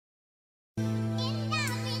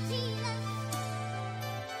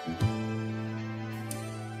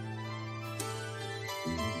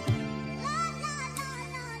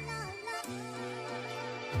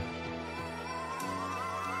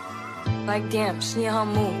Like damn, she in her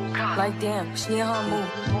mood. Like damn, she in her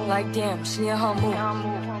mood. Like damn, she in her mood.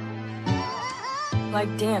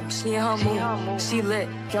 Like damn, she in her mood. She lit,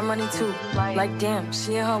 get money too. Like damn,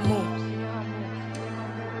 she in her mood.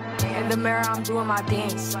 In the mirror, I'm doing my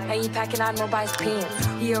dance. Ain't packing out nobody's pants.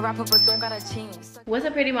 He a rapper, but don't got a chance. What's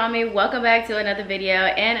up, pretty mommy? Welcome back to another video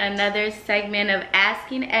and another segment of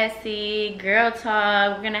Asking Essie Girl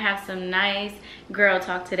Talk. We're gonna have some nice girl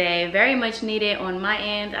talk today. Very much needed on my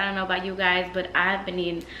end. I don't know about you guys, but I've been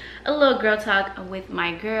needing a little girl talk with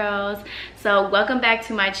my girls. So welcome back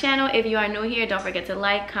to my channel. If you are new here, don't forget to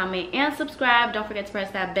like, comment, and subscribe. Don't forget to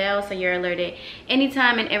press that bell so you're alerted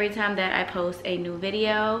anytime and every time that I post a new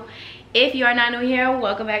video. If you are not new here,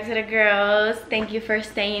 welcome back to the girls. Thank you for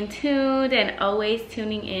staying tuned and always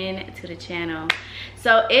tuning in to the channel.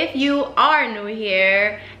 So if you are new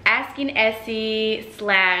here, Asking Essie /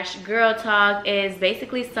 Girl Talk is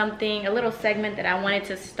basically something, a little segment that I wanted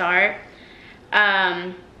to start.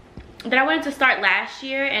 Last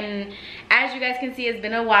year, and as you guys can see, it's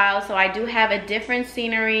been a while, so I do have a different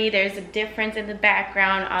scenery. There's a difference in the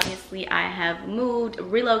background. Obviously I have moved,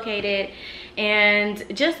 relocated, and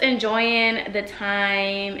just enjoying the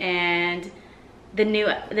time and the new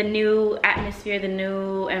atmosphere, the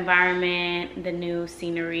new environment, the new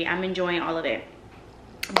scenery. I'm enjoying all of it.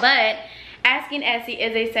 But Asking Essie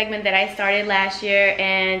is a segment that I started last year,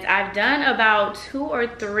 and I've done about 2 or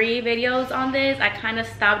 3 videos on this. I kind of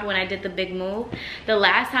stopped when I did the big move. The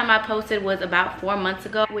last time I posted was about 4 months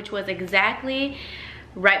ago, which was exactly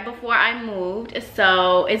right before I moved.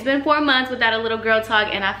 So it's been 4 months without a little girl talk,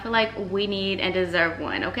 and I feel like we need and deserve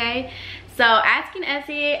one, okay? So Asking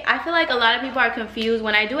Essie, I feel like a lot of people are confused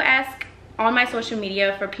when I do ask on my social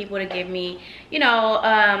media for people to give me, you know,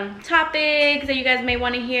 topics that you guys may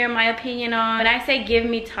want to hear my opinion on. When I say give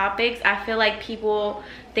me topics, I feel like people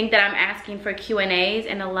think that I'm asking for Q&As,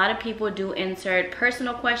 and a lot of people do insert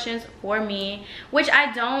personal questions for me, which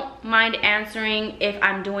I don't mind answering if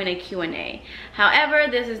I'm doing a Q&A. However,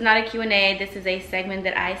 this is not a Q&A. This is a segment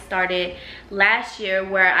that I started last year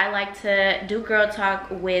where I like to do girl talk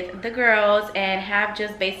with the girls and have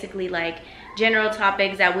just basically like general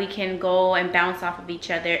topics that we can go and bounce off of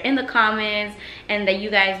each other in the comments, and that you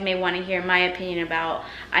guys may want to hear my opinion about.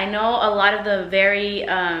 I know a lot of the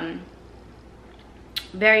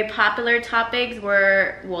very popular topics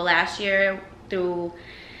were, well, last year, through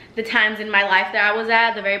the times in my life that I was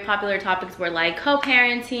at, the very popular topics were like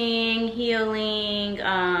co-parenting, healing,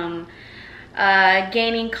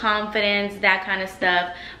 gaining confidence, that kind of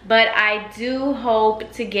stuff. But I do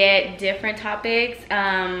hope to get different topics.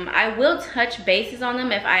 I will touch bases on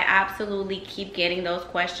them if I absolutely keep getting those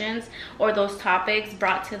questions or those topics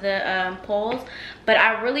brought to the polls, but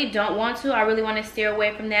I really don't want to. I really want to steer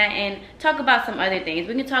away from that and talk about some other things.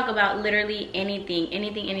 We can talk about literally anything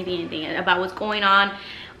about what's going on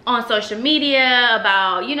social media,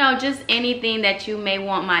 about, you know, just anything that you may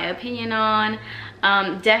want my opinion on.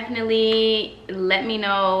 Definitely let me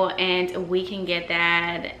know, and we can get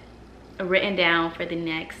that written down for the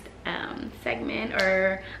next segment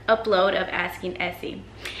or upload of Asking Essie.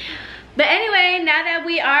 But anyway, now that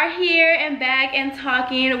we are here and back and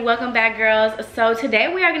talking, welcome back, girls. So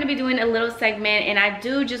today we are going to be doing a little segment, and I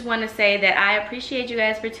do just want to say that I appreciate you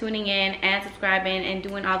guys for tuning in and subscribing and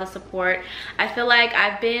doing all the support. I feel like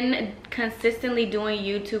I've been consistently doing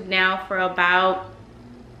YouTube now for about,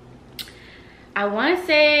 I want to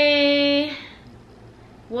say,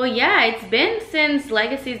 well, yeah, it's been since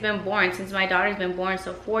Legacy's been born, since my daughter's been born,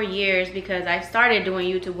 so 4 years, because I started doing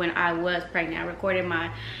YouTube when I was pregnant. I recorded my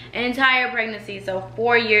entire pregnancy, so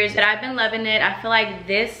 4 years. But I've been loving it. I feel like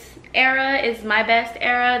this era is my best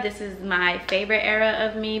era. This is my favorite era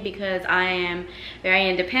of me because I am very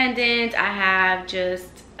independent. I have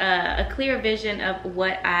just a clear vision of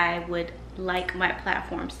what I would like my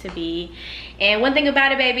platforms to be. And one thing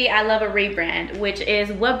about it, baby, I love a rebrand, which is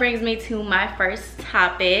what brings me to my first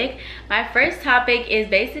topic. My first topic is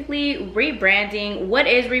basically rebranding. What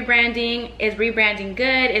is rebranding? Is rebranding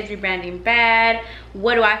good? Is rebranding bad?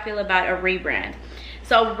 What do I feel about a rebrand?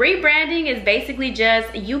 So rebranding is basically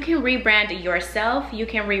just, you can rebrand yourself, you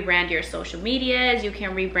can rebrand your social medias, you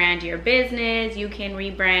can rebrand your business, you can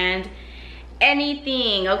rebrand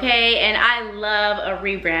anything, okay? And I love a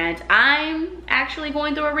rebrand. I'm actually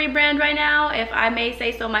going through a rebrand right now, if I may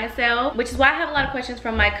say so myself, which is why I have a lot of questions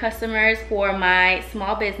from my customers for my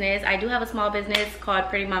small business. I do have a small business called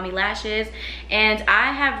Pretty Mommy Lashes, and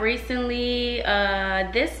I have recently,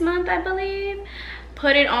 this month I believe,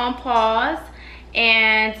 put it on pause.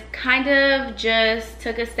 and kind of just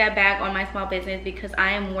took a step back on my small business because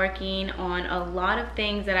I am working on a lot of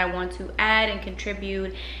things that I want to add and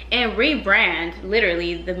contribute and rebrand.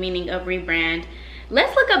 Literally the meaning of rebrand.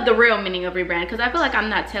 Let's look up the real meaning of rebrand, because I feel like I'm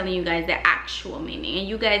not telling you guys the actual meaning and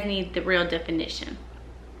you guys need the real definition.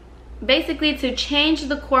 Basically, to change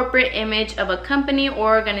the corporate image of a company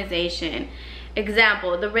or organization.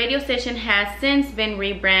 Example, the radio station has since been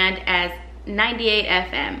rebranded as 98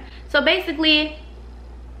 FM. So basically,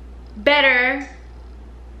 better,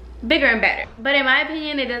 bigger and better. But in my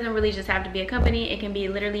opinion, it doesn't really just have to be a company. It can be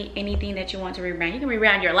literally anything that you want to rebrand. You can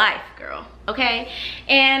rebrand your life, girl, okay?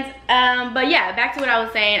 And but yeah, back to what I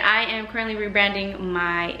was saying. I am currently rebranding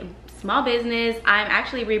my small business. I'm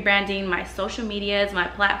actually rebranding my social medias, my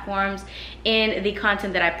platforms, in the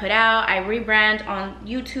content that I put out. I rebrand on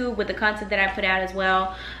YouTube with the content that I put out as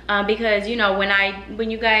well, because you know, when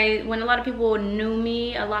a lot of people knew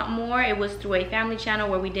me a lot more, it was through a family channel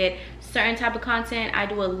where we did certain type of content. I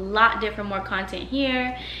do a lot different more content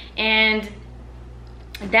here, and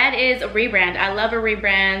that is a rebrand. I love a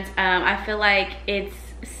rebrand. I feel like it's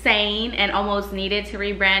sane and almost needed to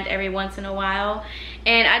rebrand every once in a while,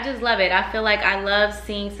 and I just love it. I feel like I love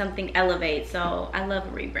seeing something elevate, so I love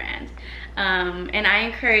a rebrand. And I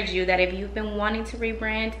encourage you that if you've been wanting to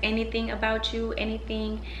rebrand anything about you,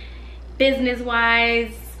 anything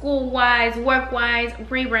business-wise, school-wise, work-wise,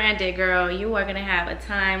 rebrand it, girl. You are gonna have a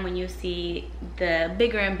time when you see the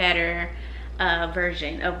bigger and better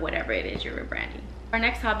version of whatever it is you're rebranding. Our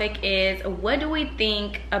next topic is, what do we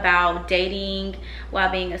think about dating while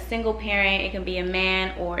being a single parent? It can be a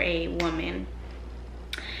man or a woman.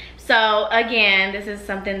 So again, this is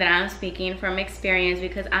something that I'm speaking from experience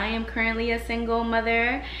because I am currently a single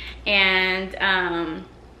mother. And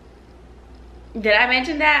did I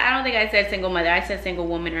mention that? I don't think I said single mother. I said single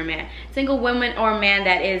woman or man. Single woman or man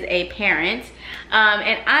that is a parent.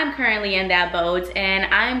 And I'm currently in that boat, and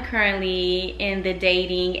I'm currently in the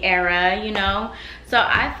dating era, you know. So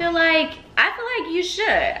I feel like you should.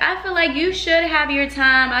 I feel like you should have your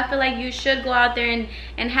time. I feel like you should go out there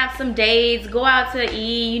and have some dates, go out to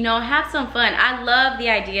eat, you know, have some fun. I love the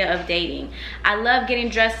idea of dating. I love getting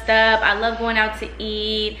dressed up. I love going out to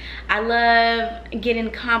eat. I love getting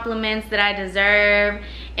compliments that I deserve.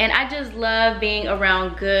 And I just love being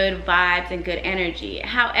around good vibes and good energy.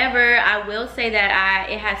 However, I will say that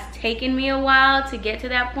it has taken me a while to get to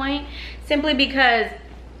that point, simply because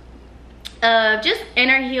of just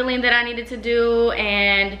inner healing that I needed to do,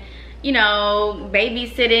 and you know,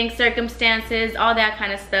 babysitting circumstances, all that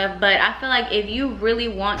kind of stuff. But I feel like if you really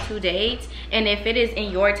want to date, and if it is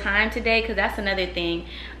in your time today, because that's another thing,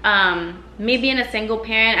 me being a single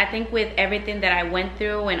parent, I think with everything that I went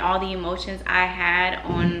through and all the emotions I had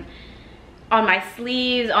on my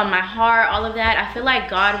sleeves, on my heart, all of that, I feel like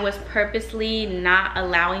God was purposely not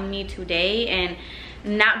allowing me to date and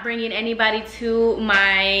not bringing anybody to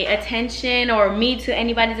my attention, or me to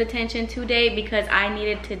anybody's attention today, because I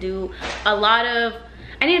needed to do a lot of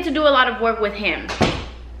work with him.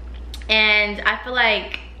 And I feel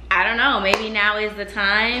like, I don't know, maybe now is the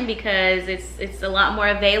time, because it's a lot more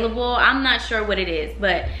available. I'm not sure what it is,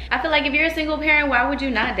 but I feel like if you're a single parent, why would you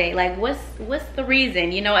not date? Like, what's the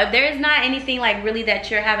reason? You know, if there's not anything like really that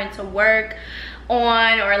you're having to work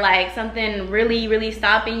on, or like something really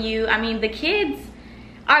stopping you, I mean, the kids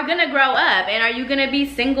are gonna grow up, and are you gonna be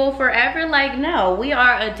single forever? Like, no, we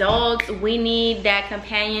are adults. We need that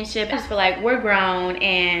companionship. I just feel like we're grown,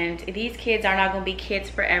 and these kids are not gonna be kids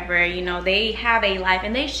forever. You know, they have a life,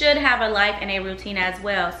 and they should have a life and a routine as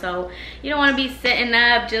well. So you don't want to be sitting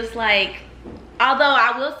up just like, although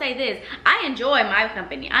I will say this, I enjoy my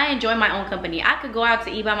company. I enjoy my own company. I could go out to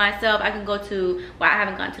eat by myself. I can go to, well, I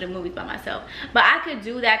haven't gone to the movies by myself, but I could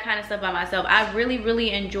do that kind of stuff by myself. I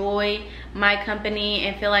really enjoy my company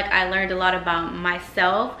and feel like I learned a lot about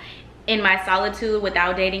myself in my solitude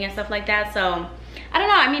without dating and stuff like that. So I don't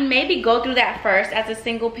know. I mean, maybe go through that first as a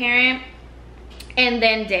single parent and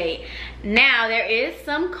then date. Now, there is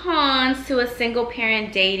some cons to a single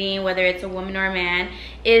parent dating, whether it's a woman or a man,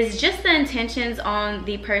 is just the intentions on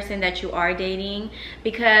the person that you are dating,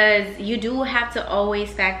 because you do have to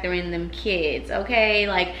always factor in them kids, okay?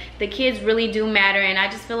 Like, the kids really do matter, and I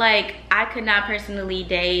just feel like I could not personally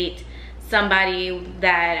date somebody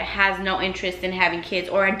that has no interest in having kids,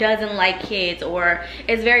 or doesn't like kids, or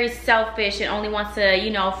is very selfish and only wants to, you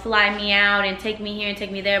know, fly me out and take me here and take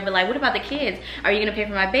me there. But like, what about the kids? Are you gonna pay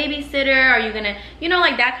for my babysitter? Are you gonna, you know,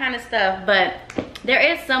 like that kind of stuff. But there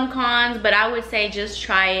is some cons, but I would say just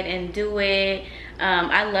try it and do it.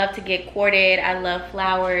 I love to get courted. I love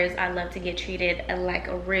flowers. I love to get treated like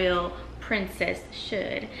a real princess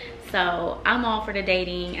should. So I'm all for the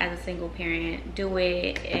dating as a single parent. Do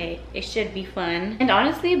it. It should be fun. And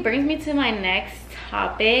honestly, it brings me to my next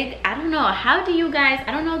topic. I don't know, how do you guys,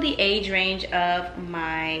 I don't know the age range of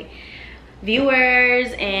my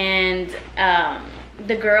viewers and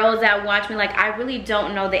the girls that watch me. Like, I really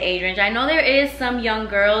don't know the age range. I know there is some young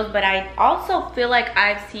girls, but I also feel like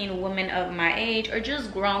I've seen women of my age, or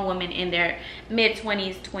just grown women in their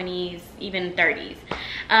mid-20s, 20s, even 30s.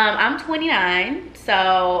 I'm 29,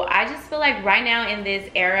 so I just feel like right now in this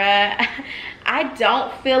era, I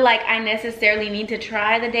don't feel like I necessarily need to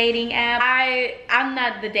try the dating app. I'm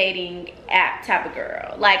not the dating app type of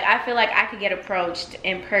girl. Like, I feel like I could get approached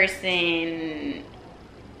in person.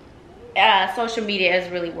 Social media is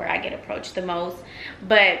really where I get approached the most,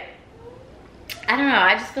 but I don't know,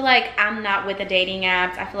 I just feel like I'm not with the dating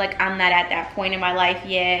apps. I feel like I'm not at that point in my life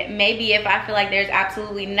yet. Maybe if I feel like there's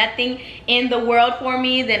absolutely nothing in the world for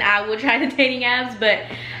me, then I will try the dating apps. But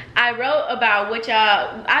I wrote about what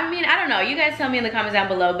y'all, I mean, I don't know, you guys tell me in the comments down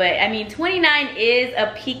below, but I mean, 29 is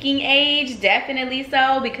a peaking age, definitely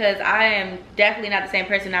so, because I am definitely not the same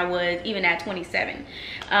person I was even at 27.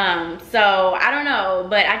 So I don't know,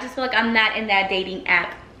 but I just feel like I'm not in that dating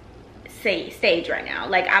app stage right now.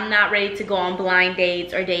 Like, I'm not ready to go on blind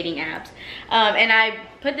dates or dating apps. And I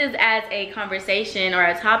put this as a conversation or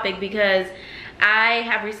a topic because I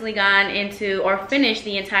have recently gone into or finished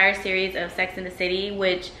the entire series of Sex and the City,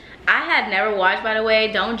 which I had never watched, by the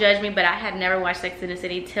way. Don't judge me, but I had never watched Sex and the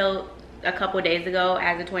City till a couple days ago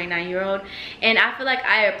as a 29-year-old, and I feel like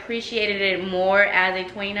I appreciated it more as a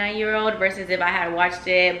 29-year-old versus if I had watched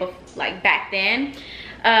it like back then,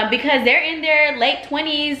 because they're in their late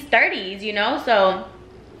 20s, 30s, you know. So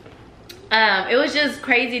it was just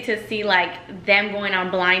crazy to see like them going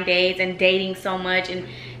on blind dates and dating so much, and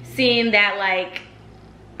seeing that, like,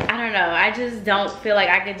 I don't know, I just don't feel like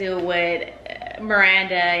I could do what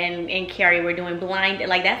Miranda and Carrie were doing, blind.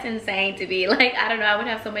 Like, that's insane to be like, I don't know, I would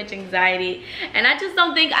have so much anxiety, and I just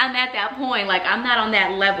don't think I'm at that point. Like, I'm not on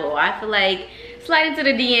that level. I feel like slide into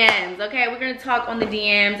the DMs, okay? We're gonna talk on the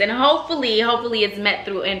DMs, and hopefully it's met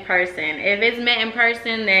through in person. If it's met in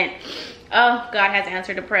person, then oh, God has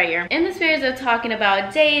answered a prayer. In the spheres of talking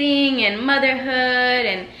about dating and motherhood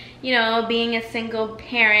and, you know, being a single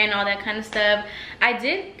parent, all that kind of stuff, I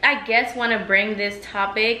guess, want to bring this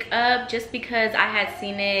topic up just because I had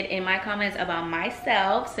seen it in my comments about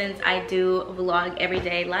myself, since I do vlog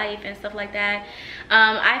everyday life and stuff like that.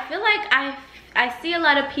 I feel like I see a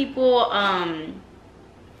lot of people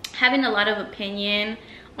having a lot of opinion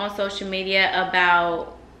on social media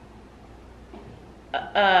about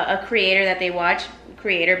a creator that they watch,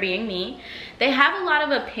 creator being me. They have a lot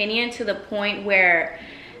of opinion to the point where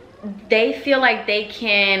they feel like they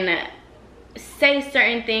can say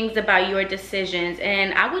certain things about your decisions,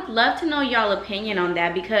 and I would love to know y'all opinion on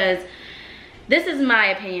that, because this is my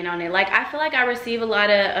opinion on it. Like, I feel like I receive a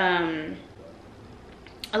lot of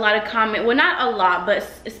comment, well, not a lot, but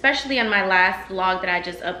especially on my last vlog that I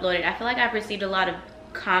just uploaded, I feel like I've received a lot of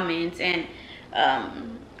comments, and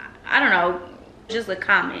I don't know, just a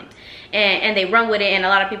comment, and they run with it, and a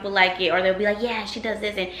lot of people like it, or they'll be like, yeah, she does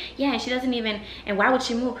this, and yeah, she doesn't even, and why would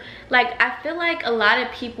she move? Like, I feel like a lot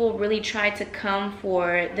of people really try to come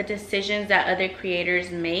for the decisions that other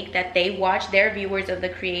creators make, that they watch, their viewers of the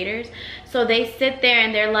creators. So they sit there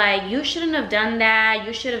and they're like, you shouldn't have done that,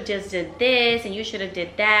 you should have just did this, and you should have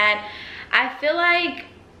did that. I feel like,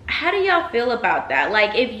 how do y'all feel about that?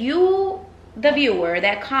 Like, if you, the viewer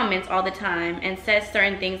that comments all the time and says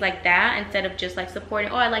certain things like that, instead of just like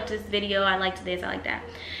supporting, oh, I liked this video, I liked this, I like that,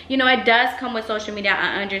 you know, it does come with social media,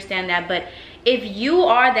 I understand that. But if you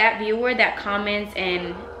are that viewer that comments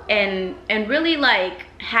and really like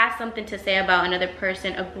has something to say about another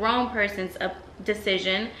person, a grown person's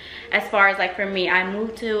decision, as far as like for me, I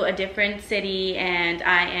moved to a different city and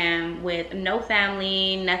I am with no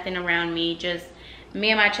family, nothing around me, just me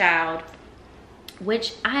and my child,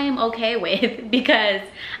 which I am okay with because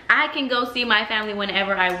I can go see my family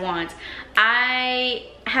whenever I want. I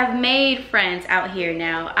have made friends out here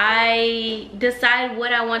now. I decide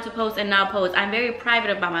what I want to post and not post. I'm very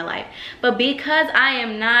private about my life. But because I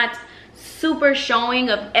am not super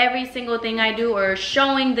showing of every single thing I do, or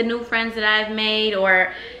showing the new friends that I've made,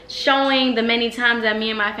 or showing the many times that me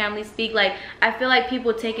and my family speak, like, I feel like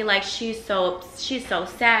people take it like she's so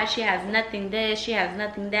sad, she has nothing this, she has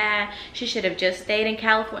nothing that, she should have just stayed in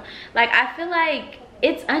California. Like, I feel like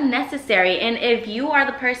it's unnecessary. And if you are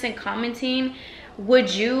the person commenting,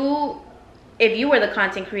 would you, if you were the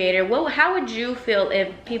content creator, how would you feel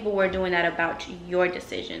if people were doing that about your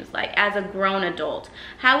decisions? Like, as a grown adult,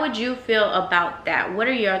 how would you feel about that? What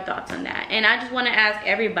are your thoughts on that? And I just want to ask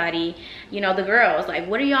everybody, you know, the girls, like,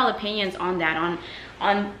 what are y'all opinions on that, on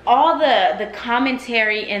all the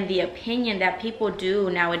commentary and the opinion that people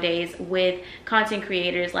do nowadays with content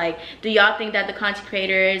creators? Like, do y'all think that the content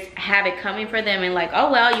creators have it coming for them, and like,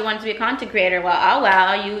 oh well, you want to be a content creator, well, oh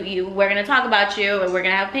well, we're gonna talk about you and we're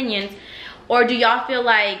gonna have opinions? Or do y'all feel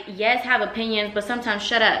like, yes, have opinions, but sometimes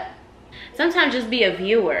shut up? Sometimes just be a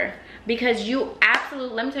viewer, because you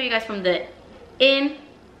absolutely, let me tell you guys from the in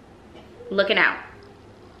looking out,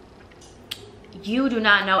 you do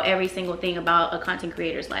not know every single thing about a content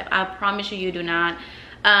creator's life. I promise you, you do not.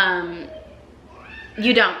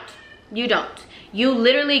 You don't. You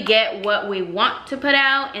literally get what we want to put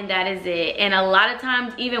out, and that is it. And a lot of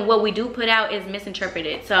times, even what we do put out is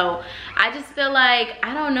misinterpreted. So I just feel like,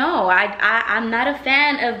 I don't know, I'm not a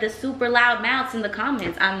fan of the super loud mouths in the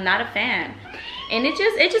comments. I'm not a fan. And it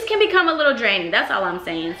just can become a little draining. That's all I'm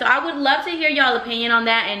saying. So I would love to hear y'all opinion on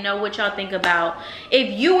that and know what y'all think about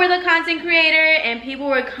if you were the content creator and people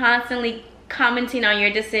were constantly commenting on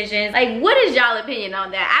your decisions. Like, what is y'all opinion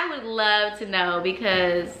on that? I would love to know,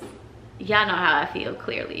 because y'all know how I feel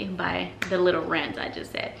clearly by the little rant I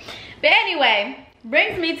just said. But anyway,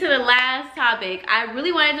 brings me to the last topic. I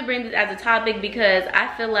really wanted to bring this as a topic because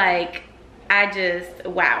I feel like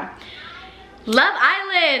wow. Love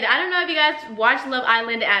Island. I don't know if you guys watch Love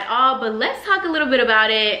Island at all, but let's talk a little bit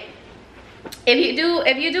about it.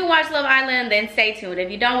 If you do watch Love Island, then stay tuned.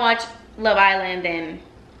 If you don't watch Love Island, then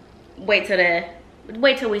wait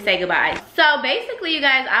till we say goodbye. So basically, you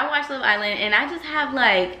guys, I watch Love Island, and I just have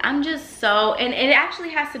like, I'm just so, and it actually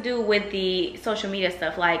has to do with the social media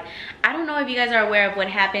stuff. Like, I don't know if you guys are aware of what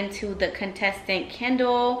happened to the contestant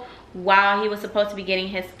Kendall while he was supposed to be getting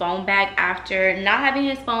his phone back after not having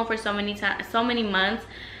his phone for so many months.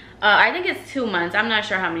 I think it's 2 months. I'm not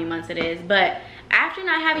sure how many months it is, but after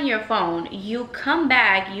not having your phone, you come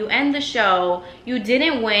back, you end the show, you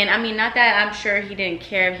didn't win. I mean, not that I'm sure he didn't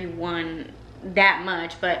care if he won that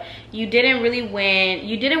much, but you didn't really win.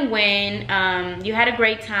 You didn't win. You had a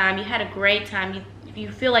great time. You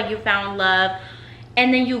feel like you found love,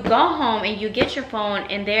 and then you go home and you get your phone,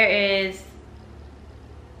 and there is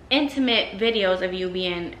intimate videos of you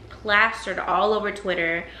being plastered all over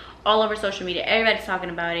Twitter, all over social media. Everybody's talking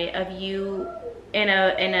about it, of you in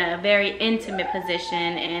a very intimate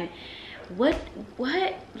position. And what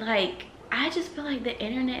like, I just feel like the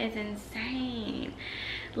internet is insane.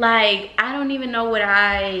 Like, I don't even know what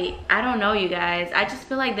I don't know, you guys. I just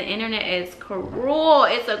feel like the internet is cruel.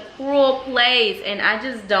 It's a cruel place, and I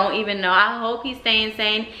just don't even know. I hope he's staying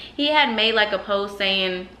sane. He had made like a post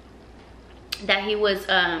saying that he was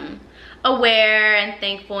aware and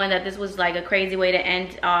thankful, and that this was like a crazy way to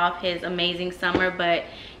end off his amazing summer, but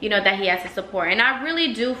you know, that he has to support. And I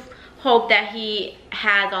really do hope that he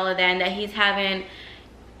has all of that, and that he's having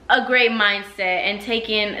a great mindset and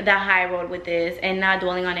taking the high road with this and not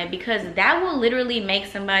dwelling on it, because that will literally make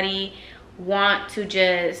somebody want to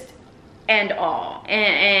just end all.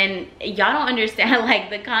 And y'all don't understand, like,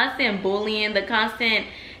 the constant bullying, the constant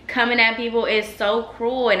coming at people is so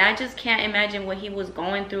cruel, and I just can't imagine what he was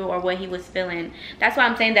going through or what he was feeling. That's why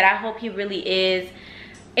I'm saying that I hope he really is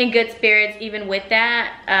in good spirits even with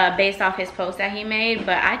that, based off his post that he made.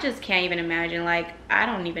 But I just can't even imagine. Like, I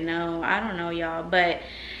don't know, y'all. But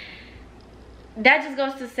that just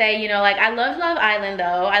goes to say, you know, like, I love Love Island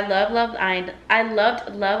though. I loved Love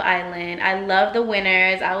Island. I love the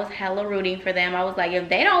winners. I was hella rooting for them. I was like, if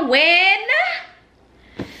they don't win,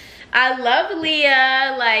 I love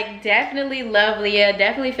Leah. Like, definitely love Leah.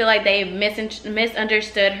 Definitely feel like they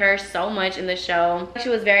misunderstood her so much in the show. She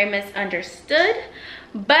was very misunderstood,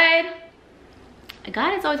 but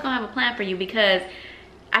God is always gonna have a plan for you, because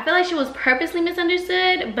I feel like she was purposely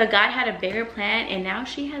misunderstood, but God had a bigger plan, and now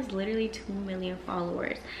she has literally 2 million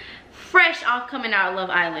followers. Fresh off coming out of Love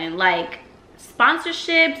Island. Like,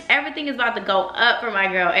 sponsorships, everything is about to go up for my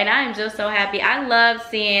girl, and I am just so happy. I love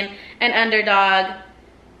seeing an underdog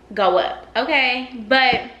go up, okay?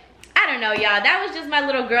 But I don't know, y'all. That was just my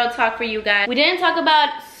little girl talk for you guys. We didn't talk about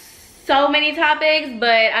so many topics,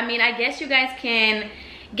 but I mean, I guess you guys can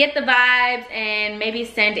get the vibes and maybe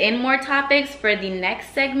send in more topics for the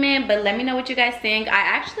next segment. But let me know what you guys think.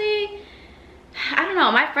 I don't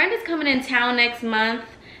know, my friend is coming in town next month,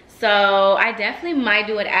 so I definitely might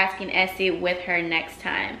do an Asking Essie with her next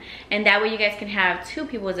time, and that way you guys can have 2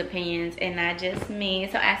 people's opinions and not just me.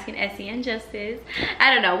 So Asking Essie and Justice,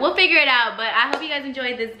 I don't know, we'll figure it out. But I hope you guys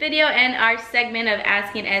enjoyed this video and our segment of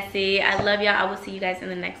Asking Essie. I love y'all. I will see you guys in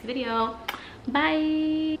the next video.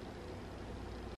 Bye.